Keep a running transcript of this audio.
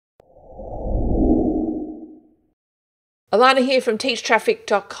Alana here from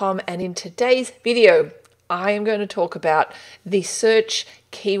teachtraffic.com, and in today's video I am going to talk about the search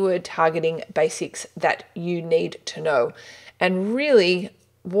keyword targeting basics that you need to know. And really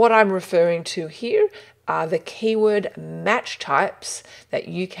what I'm referring to here are the keyword match types that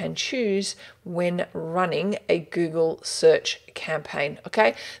you can choose when running a Google search campaign.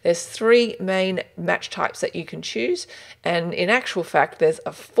 Okay, there's three main match types that you can choose, and in actual fact there's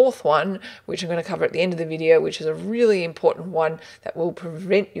a fourth one which I'm going to cover at the end of the video, which is a really important one that will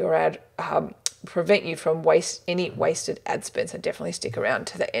prevent your ad prevent you from any wasted ad spend. So definitely stick around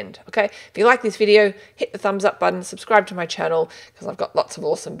to the end. Okay, if you like this video, hit the thumbs up button, subscribe to my channel because I've got lots of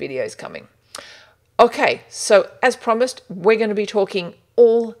awesome videos coming. Okay, so as promised, we're going to be talking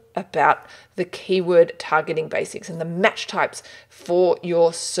all about the keyword targeting basics and the match types for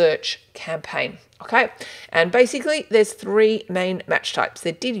your search campaign. Okay, and basically there's three main match types.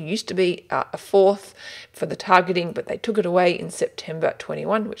 There did used to be a fourth for the targeting, but they took it away in September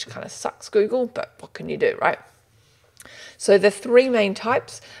 21, which kind of sucks, Google, but what can you do, right? So the three main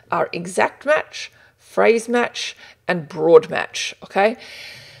types are exact match, phrase match, and broad match. Okay.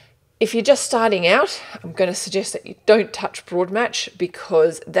 If you're just starting out, I'm going to suggest that you don't touch broad match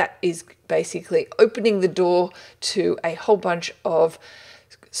because that is basically opening the door to a whole bunch of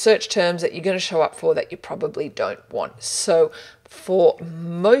search terms that you're going to show up for that you probably don't want. So for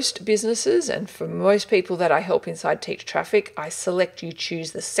most businesses and for most people that I help inside Teach Traffic, I select you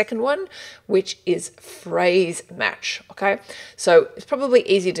choose the second one, which is phrase match. Okay, so it's probably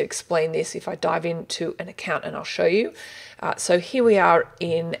easier to explain this if I dive into an account and I'll show you. So here we are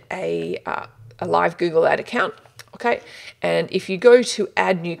in a live Google ad account. Okay, and if you go to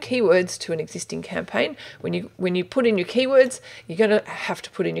add new keywords to an existing campaign, when you put in your keywords, you're going to have to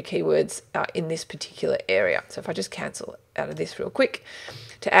put in your keywords in this particular area. So if I just cancel out of this real quick,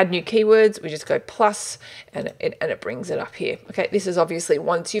 to add new keywords, we just go plus, and it brings it up here. Okay, this is obviously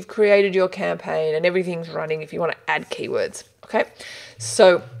once you've created your campaign and everything's running, if you want to add keywords. Okay,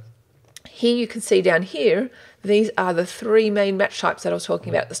 so here you can see down here, these are the three main match types that I was talking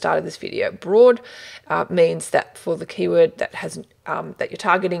about at the start of this video. Broad means that for the keyword that you're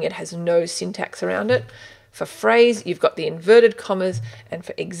targeting, it has no syntax around it. For phrase, you've got the inverted commas, and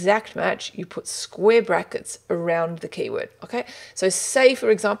for exact match, you put square brackets around the keyword. Okay, so say for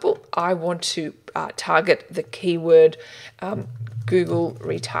example, I want to target the keyword Google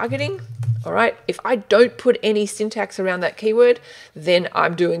retargeting. All right, if I don't put any syntax around that keyword, then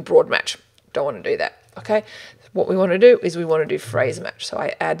I'm doing broad match. Don't want to do that. Okay, what we want to do is we want to do phrase match. So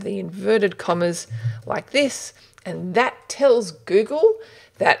I add the inverted commas like this, and that tells Google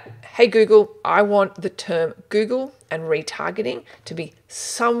that, hey Google, I want the term Google and retargeting to be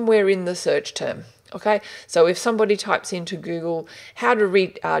somewhere in the search term. Okay, so if somebody types into Google how to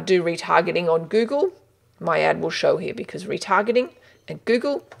do retargeting on Google, my ad will show here because retargeting and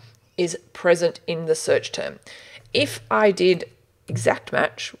Google is present in the search term. If I did exact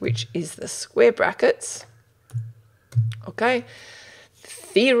match, which is the square brackets, okay,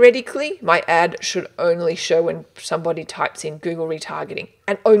 theoretically my ad should only show when somebody types in Google retargeting,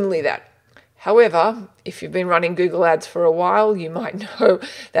 and only that. However, if you've been running Google ads for a while, you might know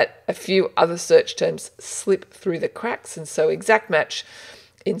that a few other search terms slip through the cracks, and so exact match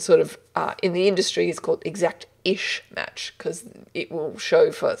in in the industry is called exact-ish match because it will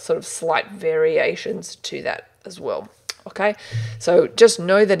show for sort of slight variations to that as well. Okay, so just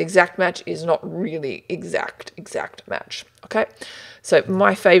know that exact match is not really exact match. Okay, so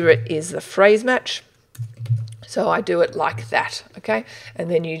my favorite is the phrase match. So I do it like that. Okay,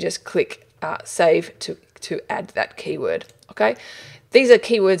 and then you just click save to add that keyword. Okay, these are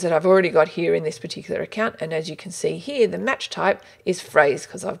keywords that I've already got here in this particular account, and as you can see here, the match type is phrase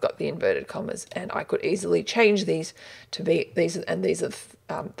because I've got the inverted commas, and I could easily change these to be these, and these are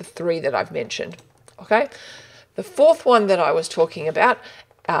the three that I've mentioned. Okay. The fourth one that I was talking about,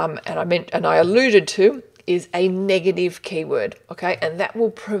 and I alluded to, is a negative keyword, okay? And that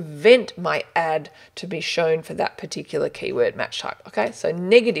will prevent my ad to be shown for that particular keyword match type, okay? So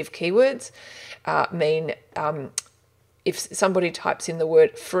negative keywords mean if somebody types in the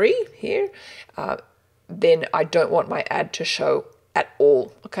word free here, then I don't want my ad to show at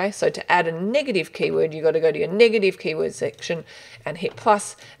all. Okay, so to add a negative keyword, you've got to go to your negative keyword section and hit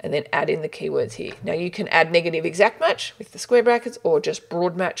plus and then add in the keywords here. Now you can add negative exact match with the square brackets or just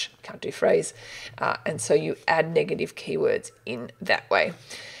broad match, can't do phrase, and so you add negative keywords in that way.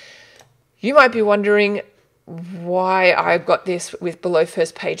 You might be wondering why I've got this with below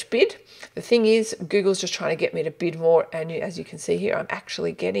first page bid. The thing is, Google's just trying to get me to bid more, and as you can see here, I'm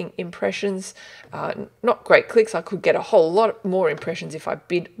actually getting impressions, not great clicks. I could get a whole lot more impressions if I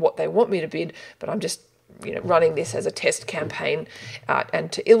bid what they want me to bid, but I'm just running this as a test campaign,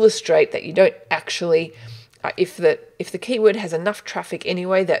 and to illustrate that you don't actually, if the keyword has enough traffic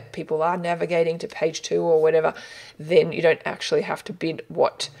anyway that people are navigating to page 2 or whatever, then you don't actually have to bid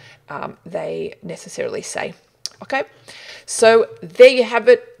what they necessarily say. Okay, so there you have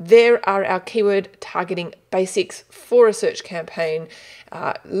it. There are our keyword targeting basics for a search campaign.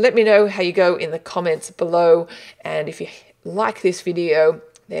 Let me know how you go in the comments below, and if you like this video,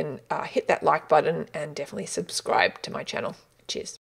 then hit that like button and definitely subscribe to my channel. Cheers.